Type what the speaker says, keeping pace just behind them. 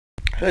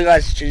Hello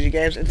guys, it's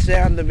GinjieGames, and today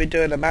I'm going to be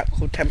doing a map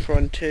called Temple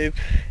Run 2,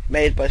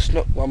 made by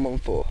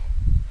Snook114.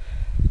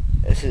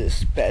 This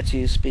is better to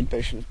use speed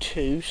version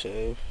 2,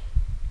 so...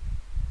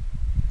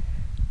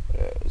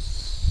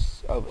 it's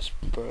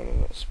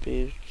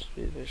speed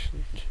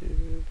version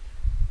 2...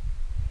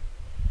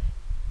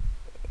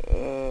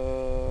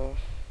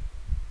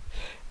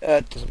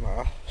 it doesn't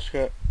matter,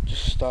 screw it,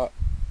 just start.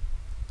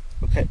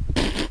 Okay.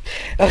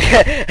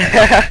 Okay,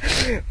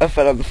 I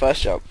fell on the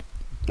first jump.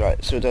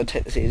 Right, so we're going to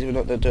take this easy, we're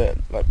not going to do it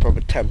like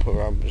proper tempo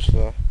run, we're just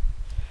going to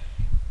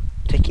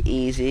take it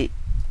easy.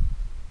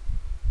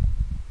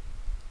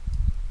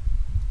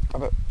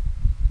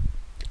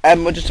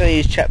 And we're just going to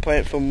use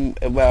checkpoint from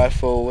where I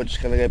fall, we're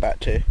just going to go back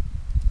to.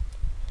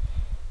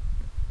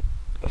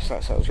 If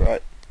that sounds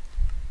right.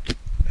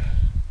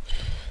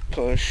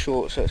 Put on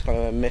short so it's kind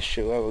of a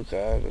mystery where we're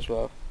going as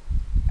well.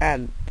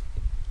 And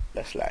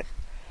less lag.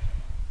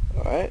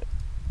 Alright,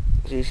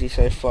 it's easy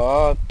so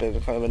far,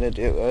 been kind of an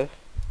idiot though.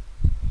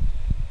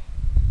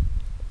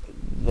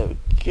 There we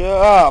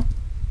go. Oh,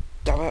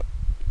 damn it.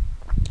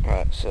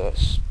 Alright, so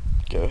let's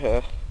go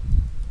here.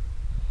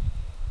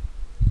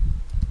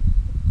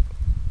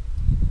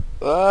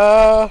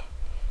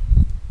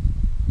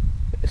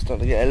 It's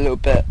starting to get a little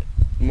bit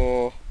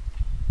more.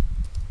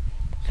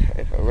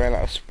 Okay, I ran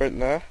out of sprint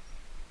there.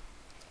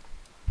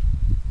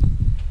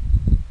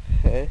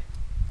 Okay.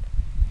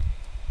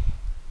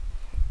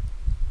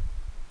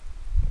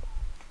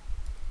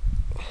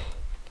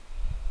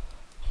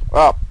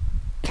 Oh,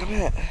 damn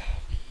it.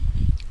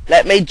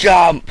 Let me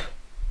jump!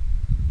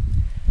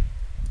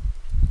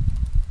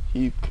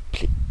 You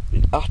complete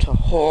utter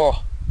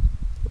whore.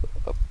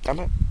 Oh, damn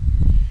it.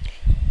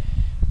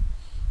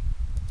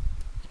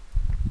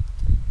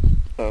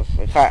 Oh,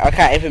 I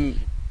can't even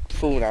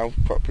fall now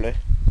properly.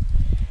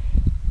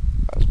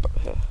 That's back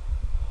here.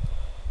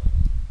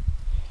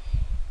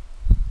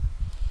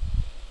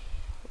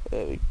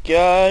 There we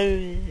go.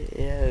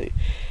 Yeah.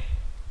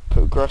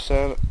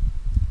 Progressing.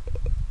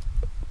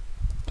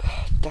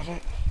 Damn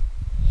it.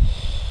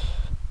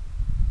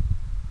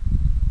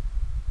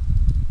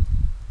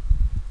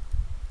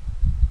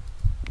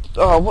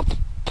 Oh, what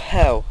the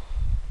hell?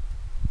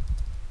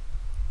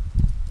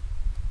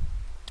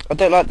 I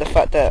don't like the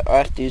fact that I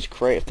have to use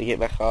creative to get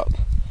back up.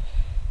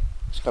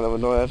 It's kind of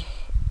annoying.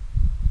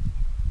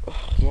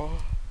 Oh, come on.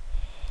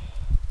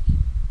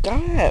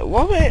 Damn it,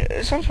 why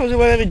sometimes it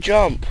won't let me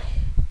jump.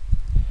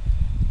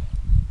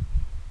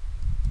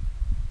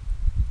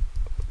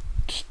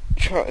 Just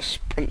try to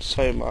sprint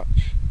so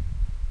much.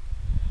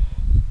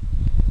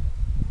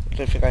 I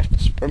don't think I have to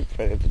sprint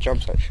for any of the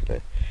jumps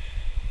actually,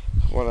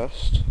 if I'm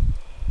honest.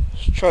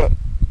 Just try to...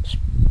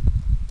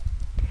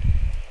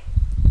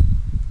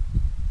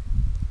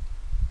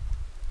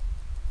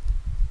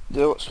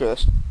 Do what's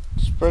first?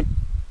 Sprint,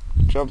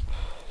 jump,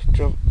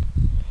 jump.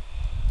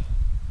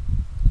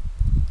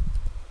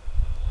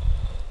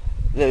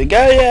 There we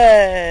go,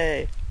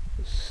 yay!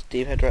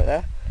 Steve head right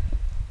there.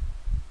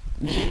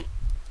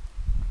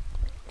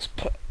 Let's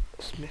put...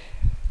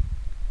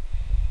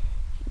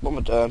 What am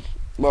I doing?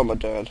 What am I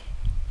doing?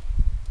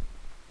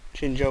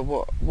 Ginger,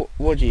 what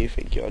do you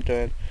think you're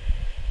doing?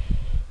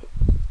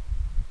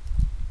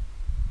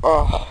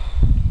 Oh,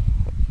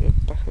 go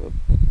back a little.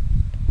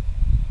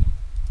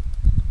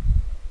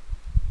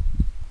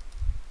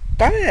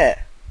 Damn it!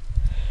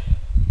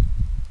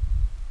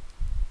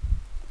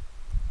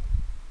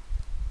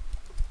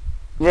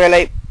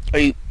 Really? Are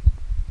you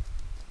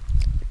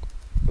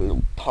a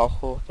little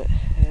parkour bit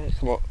here?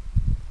 Come on.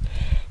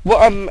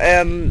 What I'm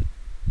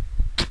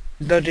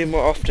gonna do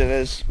more often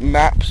is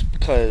maps,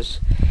 because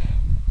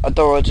I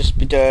don't want to just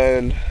be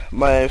doing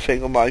my own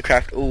thing on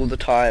Minecraft all the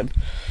time.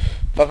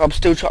 Like I'm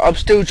still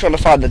trying to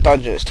find the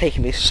dungeon. It's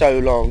taking me so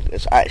long.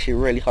 It's actually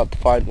really hard to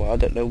find one. I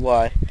don't know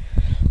why.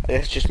 I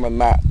guess it's just my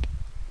map.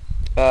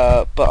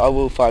 But I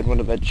will find one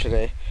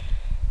eventually.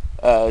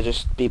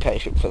 Just be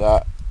patient for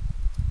that.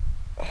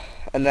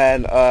 And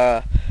then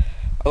I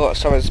got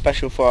something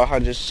special for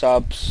 100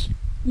 subs,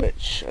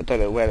 which I don't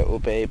know when it will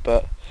be,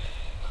 but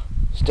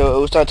still it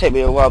will still take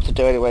me a while to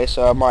do anyway.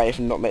 So I might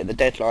even not make the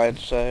deadline.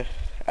 So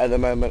at the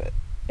moment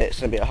it's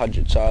gonna be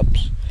 100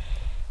 subs.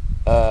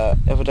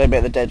 If I don't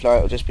make the deadline,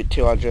 it'll just be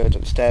 200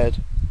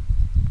 instead.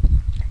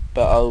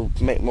 But I'll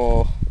make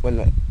more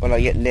when I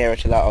get nearer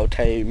to that. I'll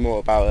tell you more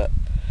about it.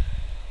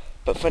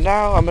 But for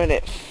now, I'm in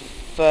at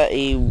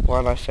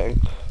 31, I think.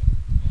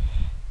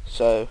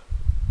 So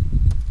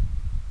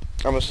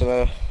I'm just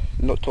gonna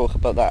not talk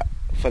about that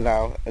for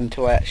now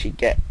until I actually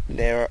get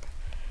near it.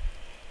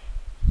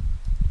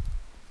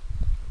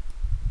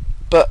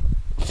 But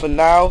for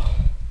now,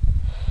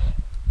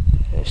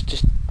 it's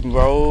just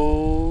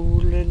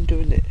rolling,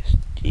 doing this.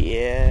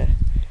 Yeah.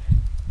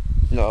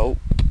 Nope.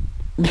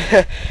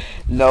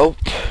 Nope.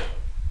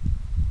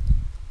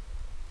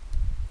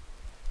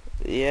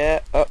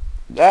 Yeah. Up.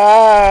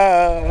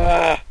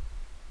 Ah.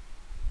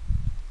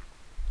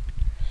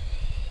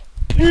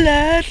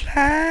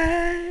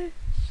 Bloodlines.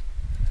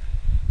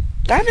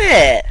 Damn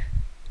it.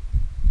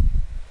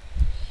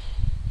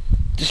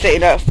 Just let you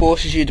know it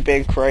forces you to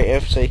be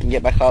creative so you can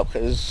get back up,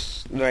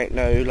 because there ain't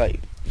no like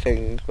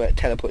thing where it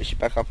teleports you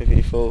back up if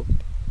you fall,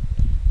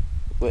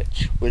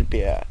 which would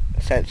be a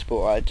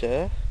sensible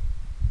idea.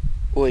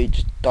 Or you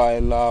just die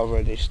in lava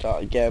and you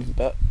start again,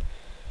 but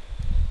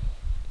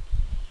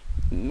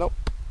nope,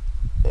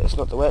 it's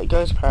not the way it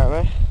goes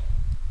apparently.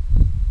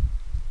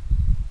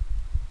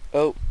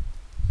 Oh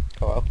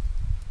well.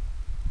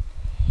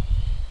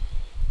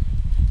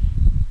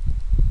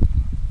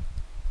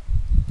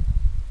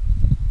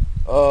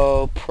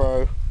 Oh,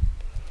 pro.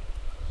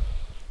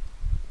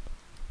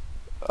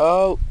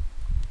 Oh.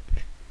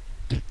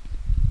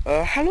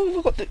 How long have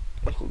I got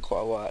I've got quite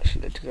a while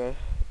actually to go.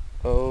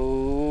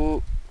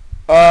 Oh.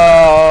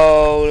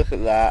 Oh, look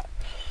at that.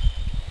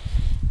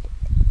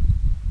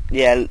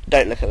 Yeah,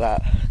 don't look at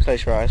that.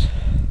 Close your eyes.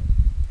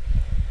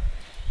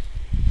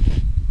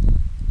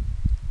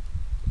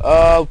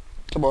 Oh,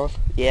 come on.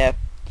 Yeah,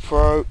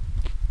 pro.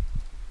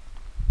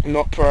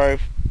 Not pro.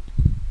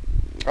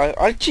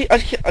 I'm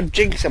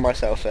jinxing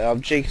myself here.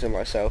 I'm jinxing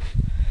myself.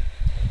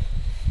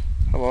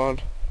 Come on.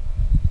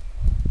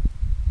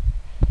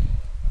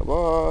 Come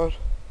on.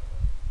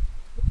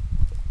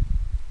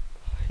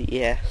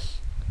 Yes.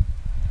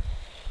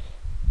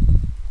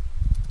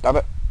 Damn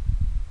it.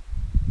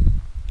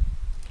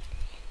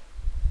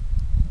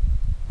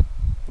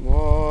 Come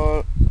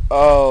on.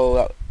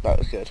 Oh, that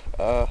was good.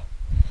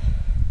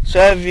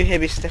 So if you hear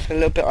me sniffing a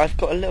little bit, I've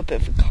got a little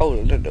bit of a cold.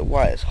 I don't know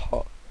why it's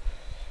hot.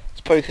 It's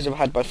probably because I've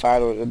had my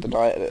fan on in the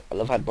night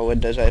and I've had my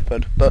windows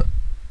open, but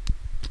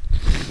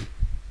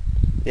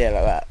yeah,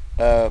 like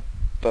that.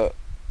 But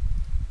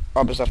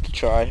I'll just have to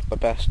try my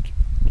best.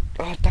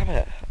 Oh, damn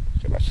it.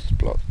 Go back to this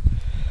block.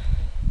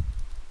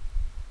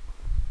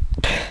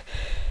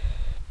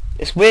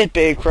 It's weird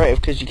being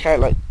creative because you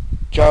can't like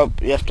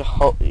jump, you have to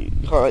hold, you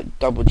can't like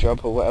double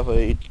jump or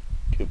whatever you're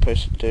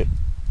supposed to do.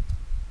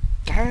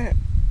 Damn it.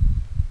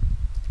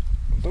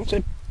 Not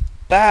so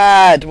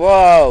bad,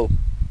 whoa.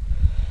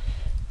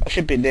 I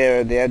should be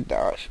nearer the end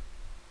now.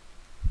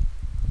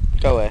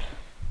 Go away.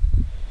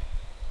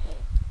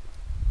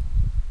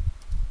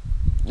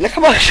 Look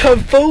how much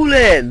I'm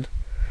falling!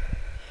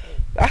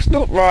 That's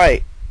not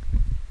right.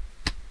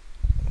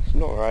 That's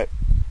not right.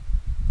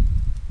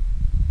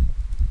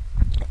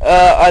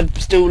 I'm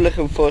still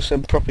looking for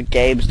some proper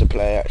games to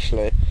play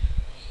actually.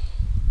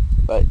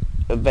 Like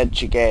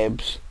adventure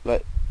games.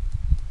 Like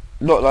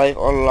not like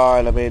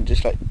online, I mean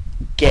just like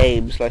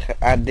games like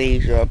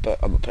Amnesia, but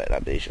I'm not playing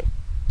Amnesia.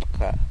 Fuck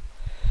that.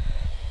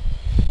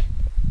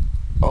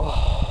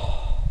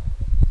 Oh,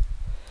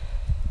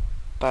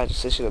 bad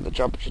decision on the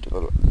jump. I should have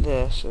gone like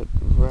this and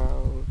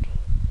round.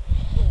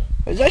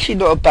 It's actually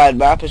not a bad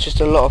map. It's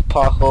just a lot of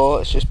parkour.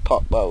 It's just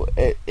well,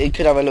 it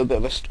could have a little bit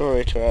of a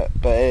story to it,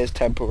 but it is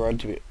Temple Run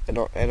to be in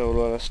all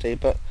honesty.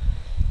 But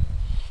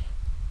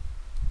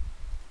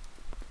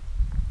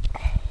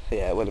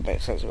yeah, it wouldn't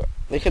make sense of it.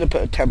 They could have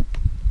put a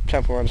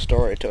Temple Run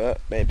story to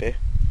it, maybe.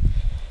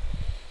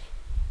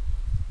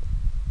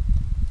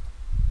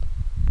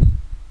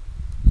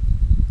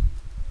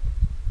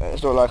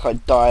 It's not like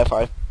I'd die if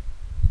I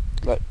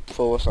like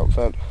fall or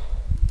something.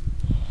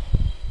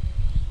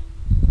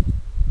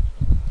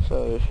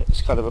 So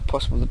it's kind of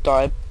impossible to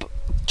die. But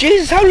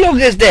Jesus, how long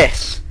is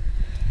this?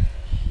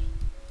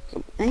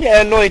 I'm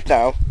getting annoyed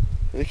now.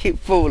 I keep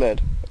falling.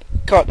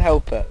 Can't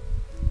help it.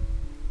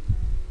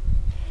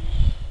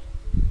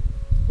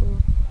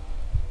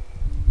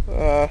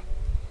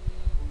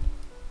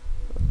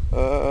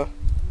 Oh,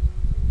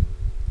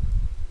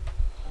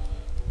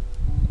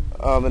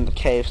 I'm in the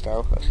caves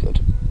now. That's good.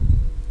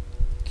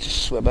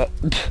 Just swim it.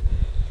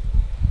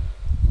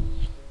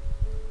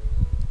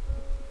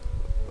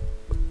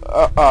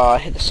 I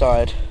hit the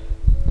side.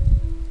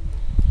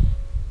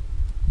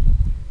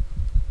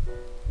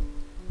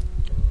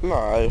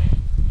 No.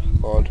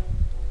 Come on.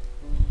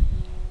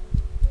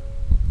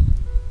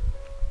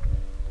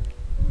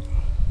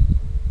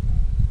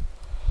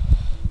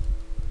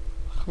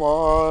 Come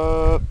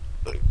on.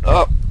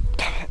 Oh,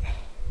 damn it.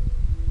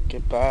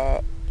 Get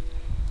back.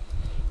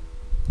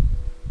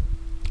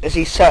 There's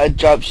these certain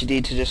jumps you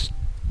need to just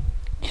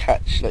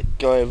catch, like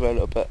go over a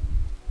little bit.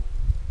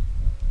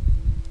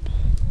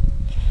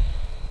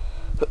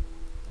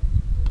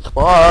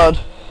 Come on!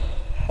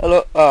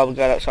 Hello. Oh, I'm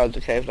going outside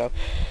the cave now.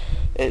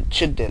 It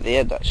should be at the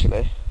end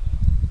actually.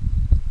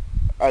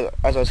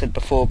 As I said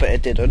before, but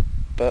it didn't.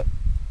 But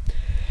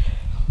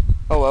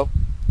oh well.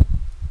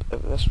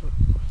 That's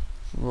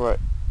right.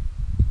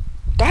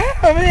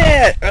 Damn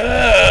it!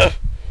 Ugh.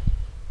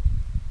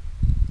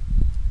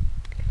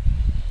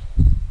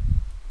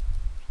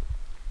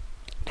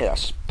 Okay,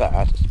 that's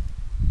bad.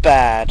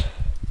 Bad.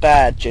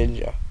 Bad,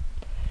 Ginger.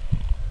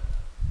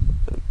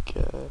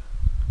 Okay.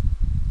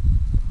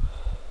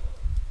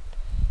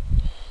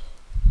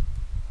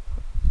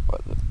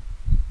 What the...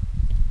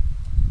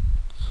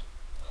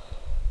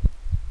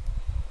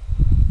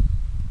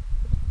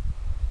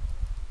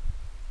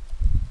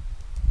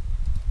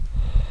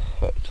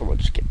 Right, come on,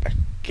 just get back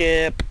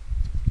up.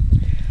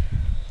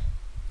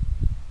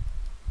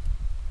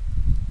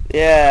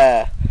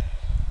 Yeah.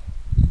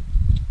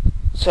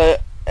 So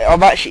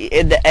I'm actually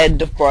in the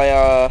end of my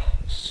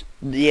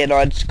year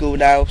 9 school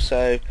now,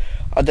 so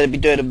I'm going to be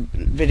doing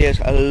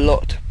videos a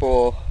lot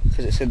more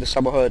because it's in the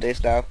summer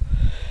holidays now.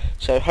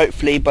 So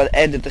hopefully by the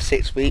end of the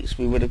 6 weeks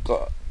we would have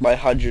got my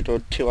 100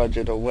 or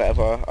 200 or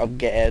whatever I'm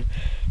getting,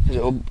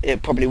 because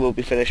it probably will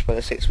be finished by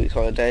the 6 weeks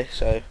holiday.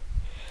 So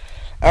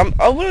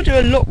I want to do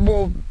a lot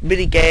more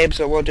mini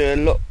games. I want to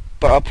do a lot,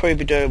 but I'll probably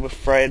be doing with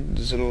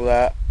friends and all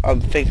that. I'm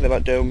thinking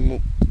about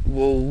doing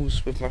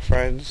walls with my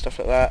friends, stuff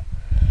like that.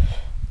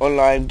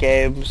 Online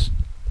games.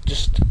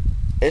 Just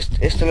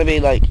it's gonna be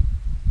like,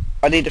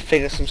 I need to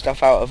figure some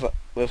stuff out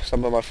with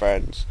some of my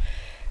friends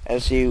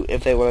and see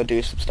if they want to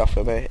do some stuff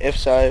with me. If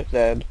so,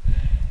 then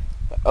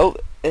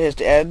here's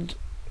the end.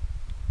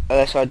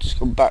 Unless I just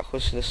come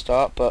backwards to the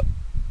start, but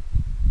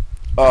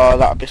oh,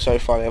 that'd be so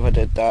funny if I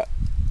did that.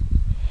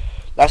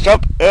 Last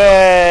jump!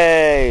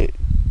 Hey!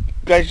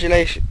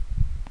 Congratulations!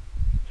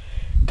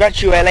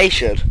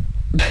 Congratulations!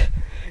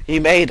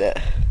 You made it.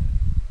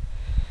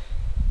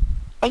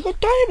 I got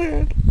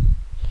diamond.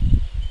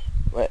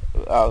 Wait,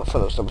 oh, I thought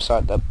that was on the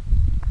side then.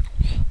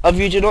 If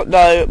you do not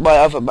know my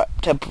other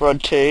map, Temple Run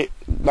 2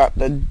 map,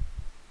 then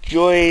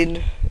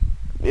join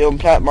me on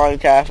Plant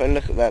Minecraft and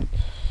look at them.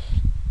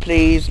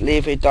 Please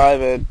leave a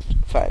diamond.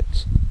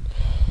 Thanks.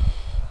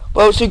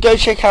 Well, so go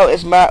check out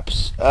his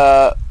maps.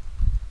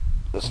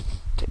 Let's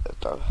take that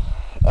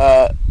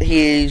down.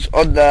 He's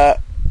on there.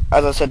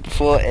 As I said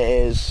before, it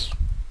is.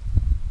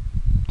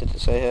 Did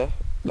it say here?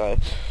 No.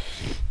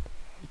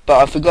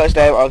 But I forgot his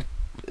name.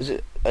 Is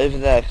it over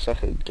there? So I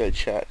can go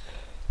check.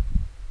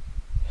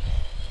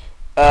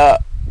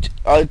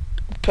 I'll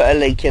put a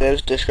link in the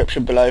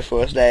description below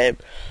for his name.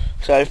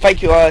 So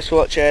thank you guys for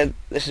watching.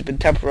 This has been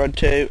Temple Run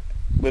 2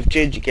 with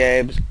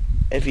GinjieGames.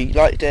 If you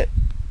liked it,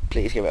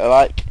 please give it a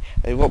like.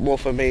 If you want more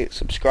from me,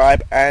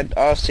 subscribe, and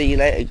I'll see you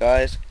later,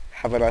 guys.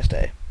 Have a nice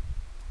day.